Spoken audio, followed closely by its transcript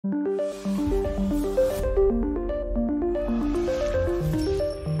Hello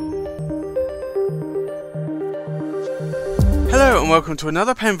and welcome to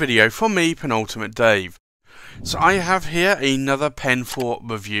another pen video from me, Penultimate Dave. So I have here another pen for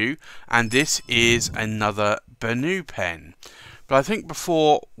review, and this is another BENU pen. But I think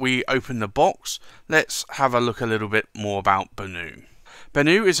before we open the box, let's have a look a little bit more about BENU.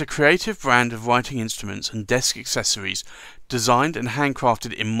 BENU is a creative brand of writing instruments and desk accessories designed and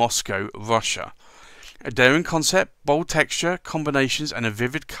handcrafted in Moscow, Russia. A daring concept, bold texture, combinations and a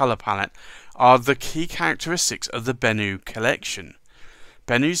vivid colour palette are the key characteristics of the BENU collection.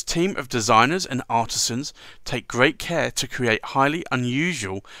 BENU's team of designers and artisans take great care to create highly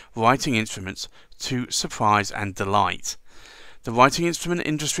unusual writing instruments to surprise and delight. The writing instrument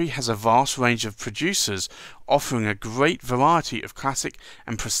industry has a vast range of producers offering a great variety of classic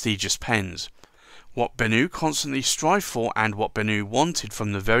and prestigious pens. What BENU constantly strive for and what BENU wanted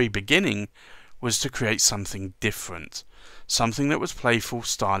from the very beginning was to create something different, something that was playful,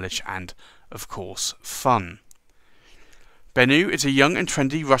 stylish and, of course, fun. BENU is a young and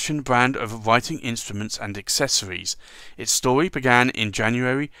trendy Russian brand of writing instruments and accessories. Its story began in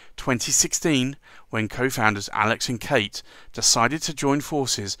January 2016 when co-founders Alex and Kate decided to join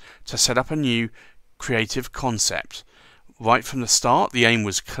forces to set up a new creative concept. Right from the start, the aim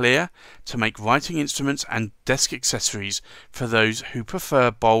was clear: to make writing instruments and desk accessories for those who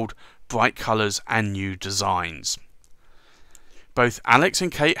prefer bold, bright colours and new designs. Both Alex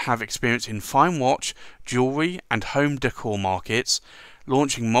and Kate have experience in fine watch, jewellery and home decor markets,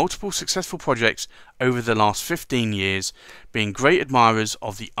 launching multiple successful projects over the last 15 years. Being great admirers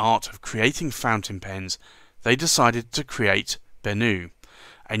of the art of creating fountain pens, they decided to create BENU,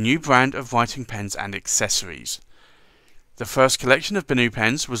 a new brand of writing pens and accessories. The first collection of BENU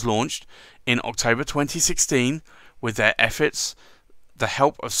pens was launched in October 2016 with their efforts, the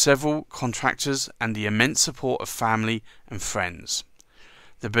help of several contractors and the immense support of family and friends.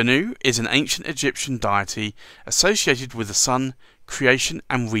 The BENU is an ancient Egyptian deity associated with the sun, creation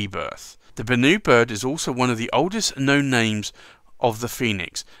and rebirth. The BENU bird is also one of the oldest known names of the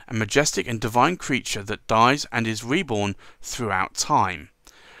phoenix, a majestic and divine creature that dies and is reborn throughout time.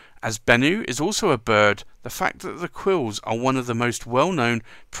 As BENU is also a bird, the fact that the quills are one of the most well-known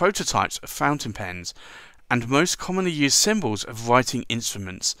prototypes of fountain pens and most commonly used symbols of writing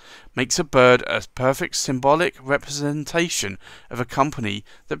instruments makes a bird a perfect symbolic representation of a company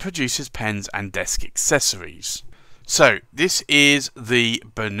that produces pens and desk accessories. So this is the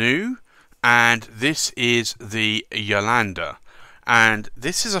BENU and this is the Jolanda, and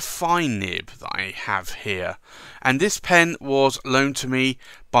this is a fine nib that I have here, and this pen was loaned to me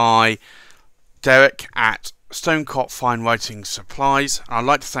by Derek at Stonecott Fine Writing Supplies. I'd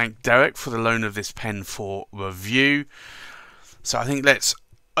like to thank Derek for the loan of this pen for review. So I think let's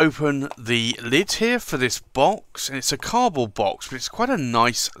open the lid here for this box, and it's a cardboard box, but it's quite a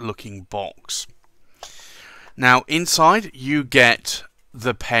nice looking box. Now inside you get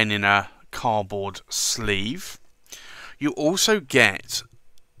the pen in a cardboard sleeve. You also get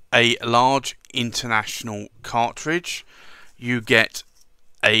a large international cartridge. You get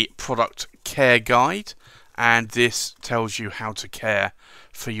a product care guide, and this tells you how to care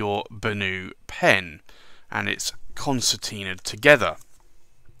for your BENU pen, and it's concertinaed together.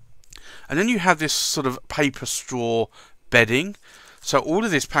 And then you have this sort of paper straw bedding, so all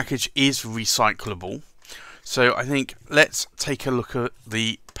of this package is recyclable. So I think let's take a look at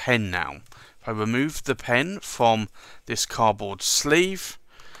the pen now. If I remove the pen from this cardboard sleeve,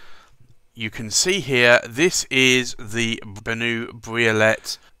 you can see here this is the BENU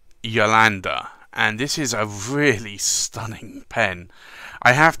Briolette Jolanda, and this is a really stunning pen.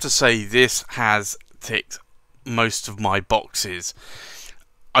 I have to say this has ticked most of my boxes.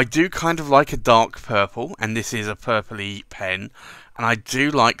 I do kind of like a dark purple, and this is a purpley pen, and I do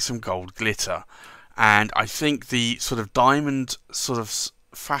like some gold glitter, and I think the sort of diamond sort of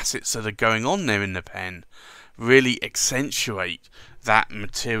facets that are going on there in the pen really accentuate that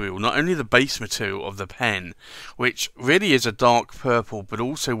material, not only the base material of the pen, which really is a dark purple, but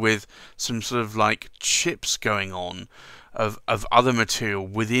also with some sort of like chips going on of other material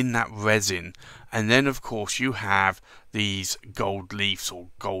within that resin. And then of course you have these gold leaves or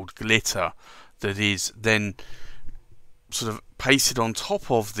gold glitter that is then sort of pasted on top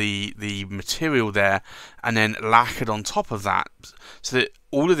of the material there, and then lacquered on top of that, so that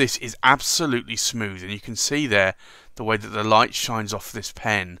all of this is absolutely smooth. And you can see there the way that the light shines off this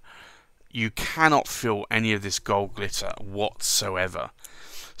pen. You cannot feel any of this gold glitter whatsoever.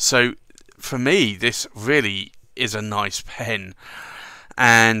 So for me, this really is a nice pen,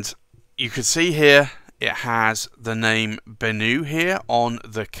 and you can see here it has the name BENU here on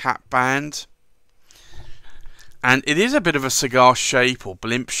the cap band. And it is a bit of a cigar shape or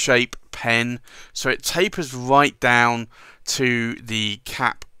blimp shape pen, so it tapers right down to the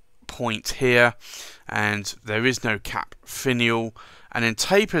cap point here, and there is no cap finial, and then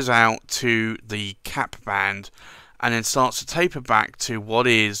tapers out to the cap band, and then starts to taper back to what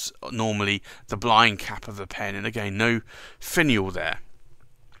is normally the blind cap of the pen, and again no finial there.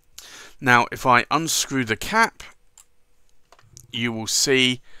 Now if I unscrew the cap, you will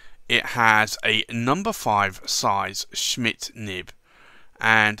see it has a number 5 size Schmidt nib,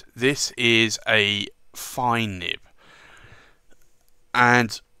 and this is a fine nib,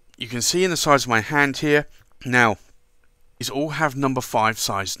 and you can see in the size of my hand here. Now these all have number 5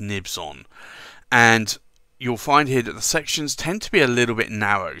 size nibs on, and you'll find here that the sections tend to be a little bit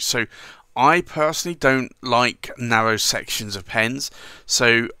narrow, so I personally don't like narrow sections of pens,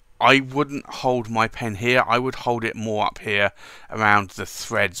 so I wouldn't hold my pen here. I would hold it more up here around the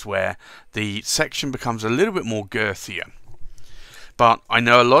threads where the section becomes a little bit more girthier. But I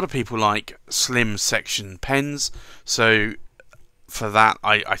know a lot of people like slim section pens, so for that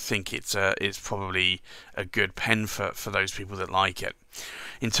I think it's probably a good pen for those people that like it.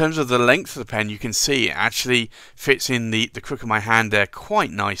 In terms of the length of the pen, you can see it actually fits in the crook of my hand there quite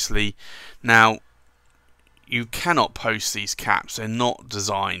nicely. Now you cannot post these caps, they're not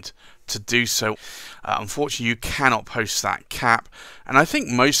designed to do so. Unfortunately you cannot post that cap, and I think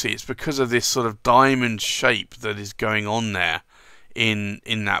mostly it's because of this sort of diamond shape that is going on there in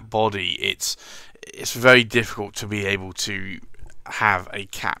that body. It's very difficult to be able to have a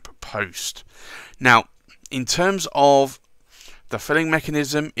cap post. Now in terms of the filling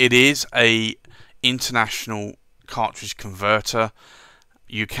mechanism, it is a international cartridge converter.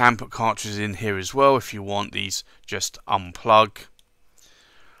 You can put cartridges in here as well if you want these just unplug.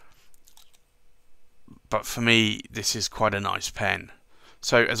 But for me, this is quite a nice pen.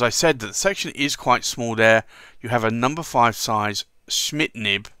 So as I said, the section is quite small there. You have a number 5 size Schmidt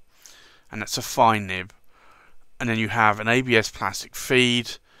nib, and that's a fine nib. And then you have an ABS plastic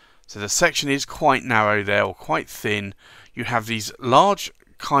feed. So the section is quite narrow there, or quite thin. You have these large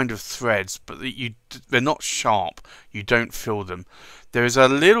kind of threads, but they're not sharp. You don't feel them. There is a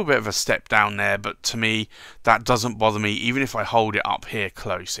little bit of a step down there, but to me that doesn't bother me. Even if I hold it up here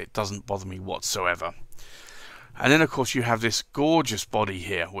close, it doesn't bother me whatsoever. And then of course you have this gorgeous body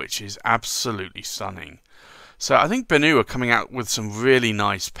here, which is absolutely stunning. So I think BENU are coming out with some really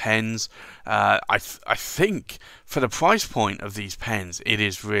nice pens. I think for the price point of these pens, it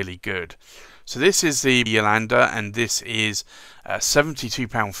is really good. So this is the Jolanda, and this is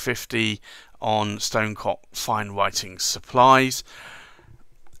 £72.50 on Stonecop Fine Writing Supplies.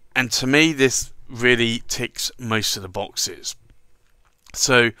 And to me, this really ticks most of the boxes.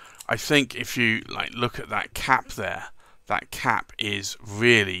 So I think if you look at that cap there, that cap is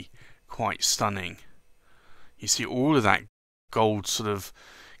really quite stunning. You see all of that gold sort of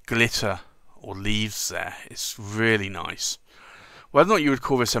glitter or leaves there. It's really nice. Whether or not you would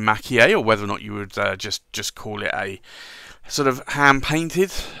call this a maquillé, or whether or not you would just call it a sort of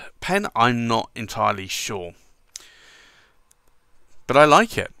hand-painted pen, I'm not entirely sure. But I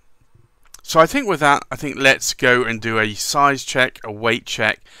like it. So I think with that, let's go and do a size check, a weight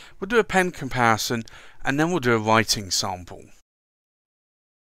check. We'll do a pen comparison, and then we'll do a writing sample.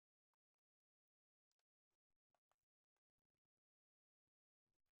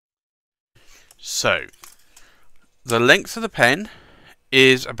 So the length of the pen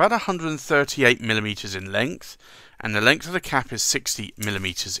is about 138mm in length, and the length of the cap is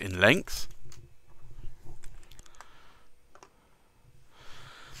 60mm in length.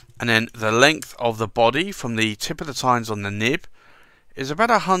 And then the length of the body from the tip of the tines on the nib is about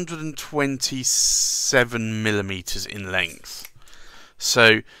 127mm in length.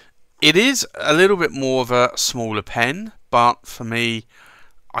 So it is a little bit more of a smaller pen, but for me,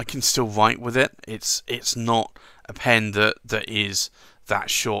 I can still write with it. It's not a pen that is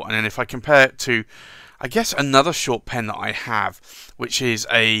that short. And then if I compare it to, I guess, another short pen that I have, which is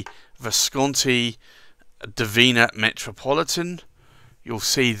a Visconti Divina Metropolitan, you'll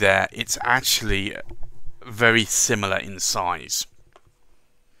see there it's actually very similar in size.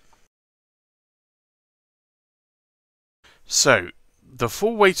 So the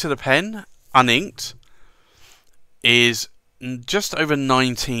full weight of the pen, uninked, is just over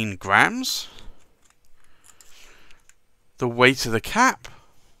 19 grams. The weight of the cap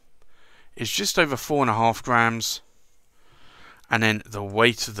is just over 4.5 grams, and then the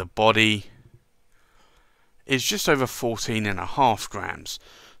weight of the body is just over 14.5 grams.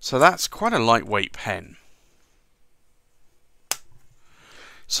 So that's quite a lightweight pen.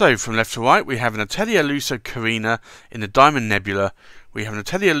 So from left to right, we have an Atelier Lusso Carina in the Diamond Nebula, we have an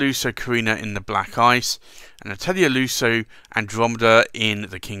Atelier Lusso Carina in the Black Ice, an Atelier Lusso Andromeda in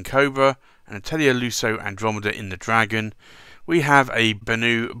the King Cobra, an Atelier Lusso Andromeda in the Dragon, we have a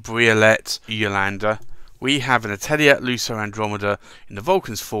BENU Briolette Jolanda, we have an Atelier Lusso Andromeda in the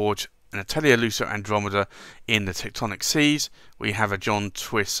Vulcan's Forge, an Atelier Lusso Andromeda in the Tectonic Seas, we have a John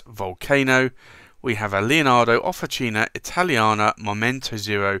Twiss Volcano, we have a Leonardo Officina Italiana Momento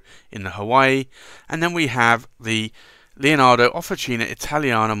Zero in the Hawaii, and then we have the Leonardo Officina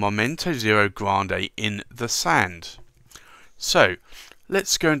Italiana Momento Zero Grande in the sand. So,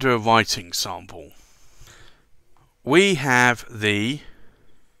 let's go and do a writing sample. We have the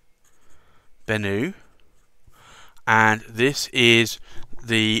BENU, and this is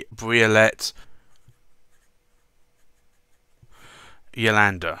the Briolette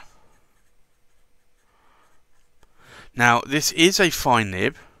Jolanda. Now, this is a fine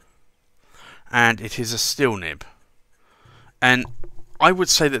nib, and it is a steel nib. And I would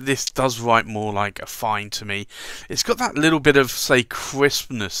say that this does write more like a fine to me. It's got that little bit of, say,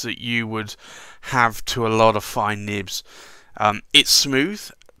 crispness that you would have to a lot of fine nibs. It's smooth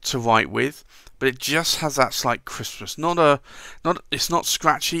to write with, but it just has that slight crispness. It's not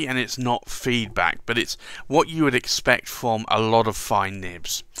scratchy and it's not feedback, but it's what you would expect from a lot of fine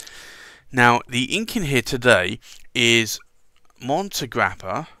nibs. Now, the ink in here today is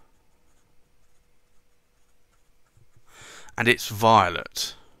Montegrappa, and it's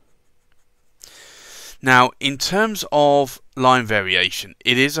violet. Now, in terms of line variation,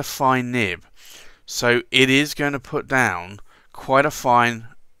 it is a fine nib, so it is going to put down quite a fine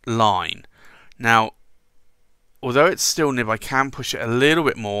line. Now, although it's steel nib, I can push it a little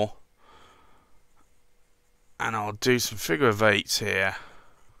bit more, and I'll do some figure of eights here.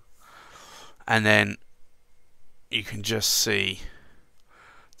 And then you can just see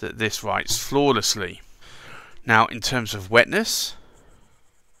that this writes flawlessly. Now, in terms of wetness,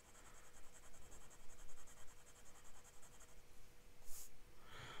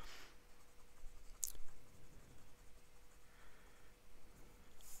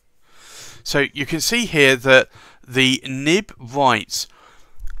 so you can see here that the nib writes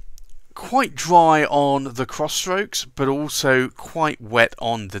quite dry on the cross strokes, but also quite wet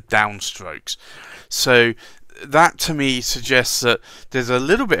on the downstrokes. So that to me suggests that there's a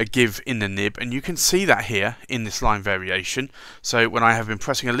little bit of give in the nib, and you can see that here in this line variation. So when I have been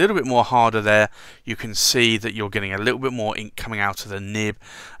pressing a little bit more harder there, you can see that you're getting a little bit more ink coming out of the nib.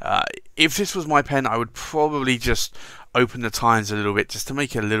 If this was my pen, I would probably just open the tines a little bit just to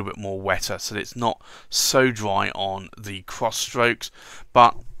make it a little bit more wetter, so that it's not so dry on the cross strokes.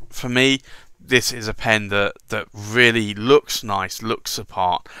 But for me, this is a pen that really looks nice, looks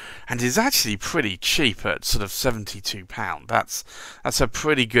apart, and is actually pretty cheap at sort of £72. That's a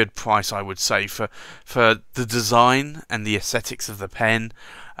pretty good price, I would say, for the design and the aesthetics of the pen,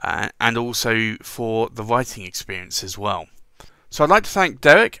 and also for the writing experience as well. So I'd like to thank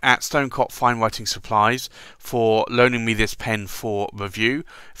Derek at Stonecop Fine Writing Supplies for loaning me this pen for review.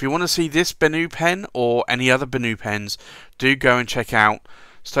 If you want to see this BENU pen or any other BENU pens, do go and check out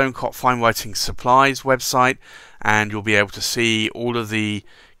Stonecop Fine Writing Supplies website, and you'll be able to see all of the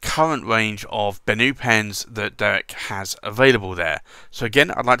current range of BENU pens that Derek has available there. So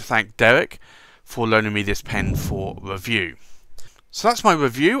again, I'd like to thank Derek for loaning me this pen for review. So that's my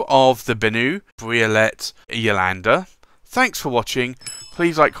review of the BENU Briolette Jolanda. Thanks for watching.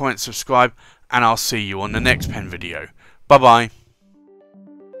 Please like, comment, subscribe, and I'll see you on the next pen video. Bye bye.